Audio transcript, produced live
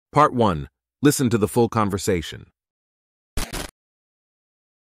Part 1. Listen to the full conversation.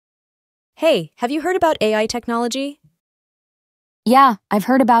 Hey, have you heard about AI technology? Yeah, I've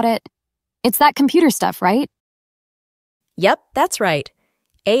heard about it. It's that computer stuff, right? Yep, that's right.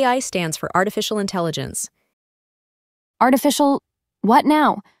 AI stands for artificial intelligence. Artificial, what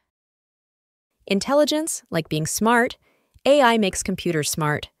now? Intelligence, like being smart, AI makes computers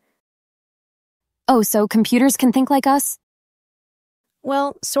smart. Oh, so computers can think like us?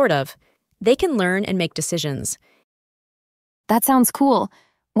 Well, sort of. They can learn and make decisions. That sounds cool.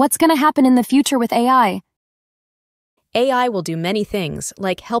 What's gonna happen in the future with AI? AI will do many things,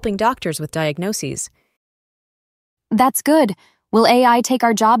 like helping doctors with diagnoses. That's good. Will AI take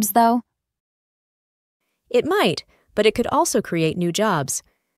our jobs, though? It might, but it could also create new jobs.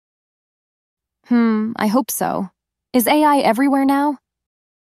 I hope so. Is AI everywhere now?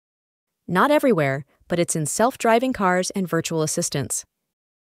 Not everywhere, but it's in self-driving cars and virtual assistants.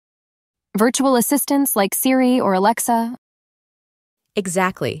 Virtual assistants like Siri or Alexa?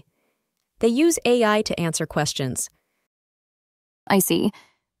 Exactly. They use AI to answer questions. I see.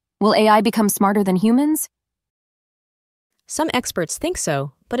 Will AI become smarter than humans? Some experts think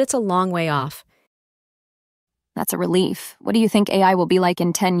so, but it's a long way off. That's a relief. What do you think AI will be like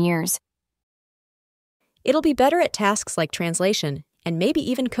in 10 years? It'll be better at tasks like translation and maybe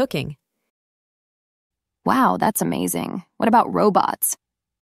even cooking. Wow, that's amazing. What about robots?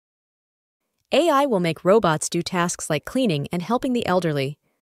 AI will make robots do tasks like cleaning and helping the elderly.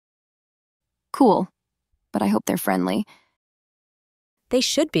 Cool. But I hope they're friendly. They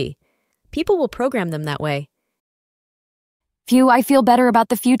should be. People will program them that way. Phew, I feel better about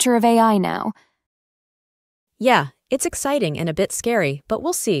the future of AI now. Yeah, it's exciting and a bit scary, but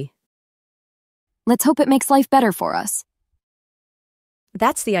we'll see. Let's hope it makes life better for us.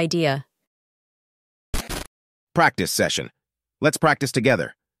 That's the idea. Practice session. Let's practice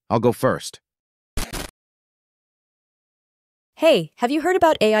together. I'll go first. Hey, have you heard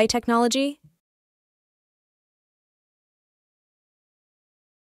about AI technology?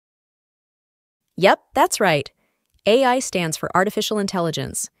 Yep, that's right. AI stands for artificial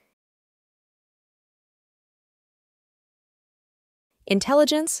intelligence.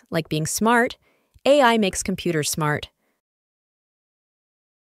 Intelligence, like being smart, AI makes computers smart.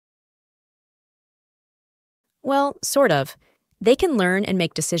 Well, sort of. They can learn and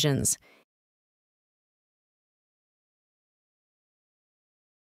make decisions.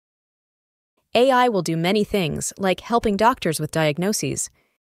 AI will do many things, like helping doctors with diagnoses.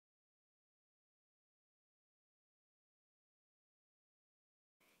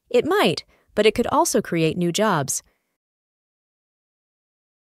 It might, but it could also create new jobs.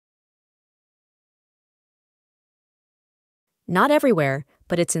 Not everywhere,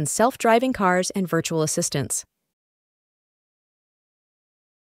 but it's in self-driving cars and virtual assistants.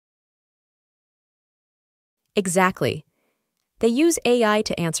 Exactly. They use AI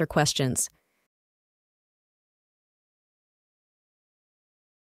to answer questions.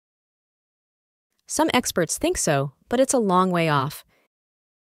 Some experts think so, but it's a long way off.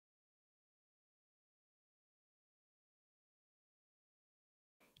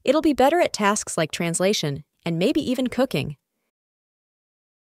 It'll be better at tasks like translation and maybe even cooking.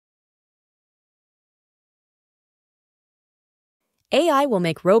 AI will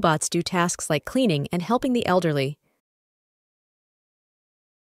make robots do tasks like cleaning and helping the elderly.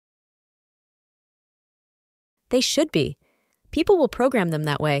 They should be. People will program them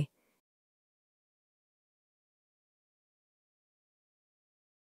that way.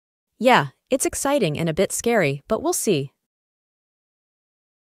 Yeah, it's exciting and a bit scary, but we'll see.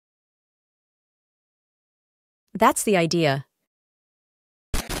 That's the idea.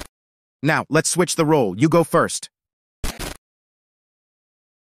 Now, let's switch the role. You go first.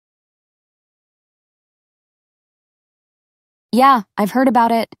 Yeah, I've heard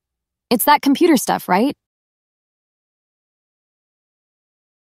about it. It's that computer stuff, right?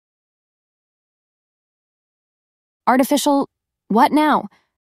 Artificial, what now?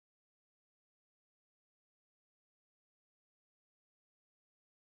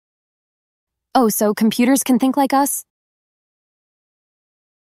 Oh, so computers can think like us?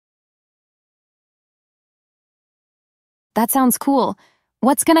 That sounds cool.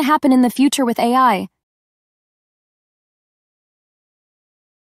 What's gonna happen in the future with AI?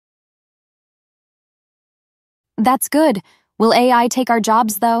 That's good. Will AI take our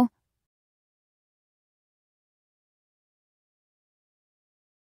jobs, though?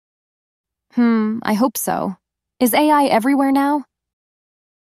 I hope so. Is AI everywhere now?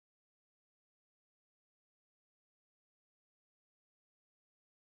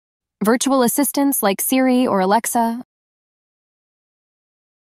 Virtual assistants like Siri or Alexa?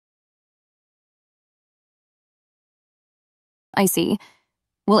 I see.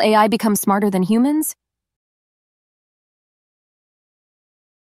 Will AI become smarter than humans?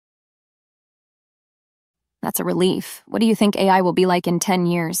 That's a relief. What do you think AI will be like in 10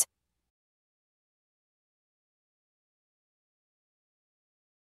 years?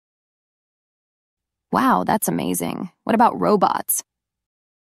 Wow, that's amazing. What about robots?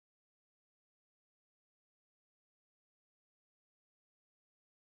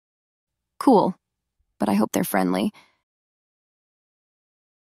 Cool, but I hope they're friendly.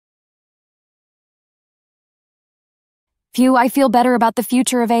 Phew, I feel better about the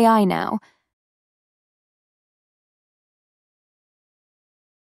future of AI now.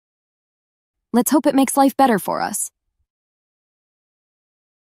 Let's hope it makes life better for us.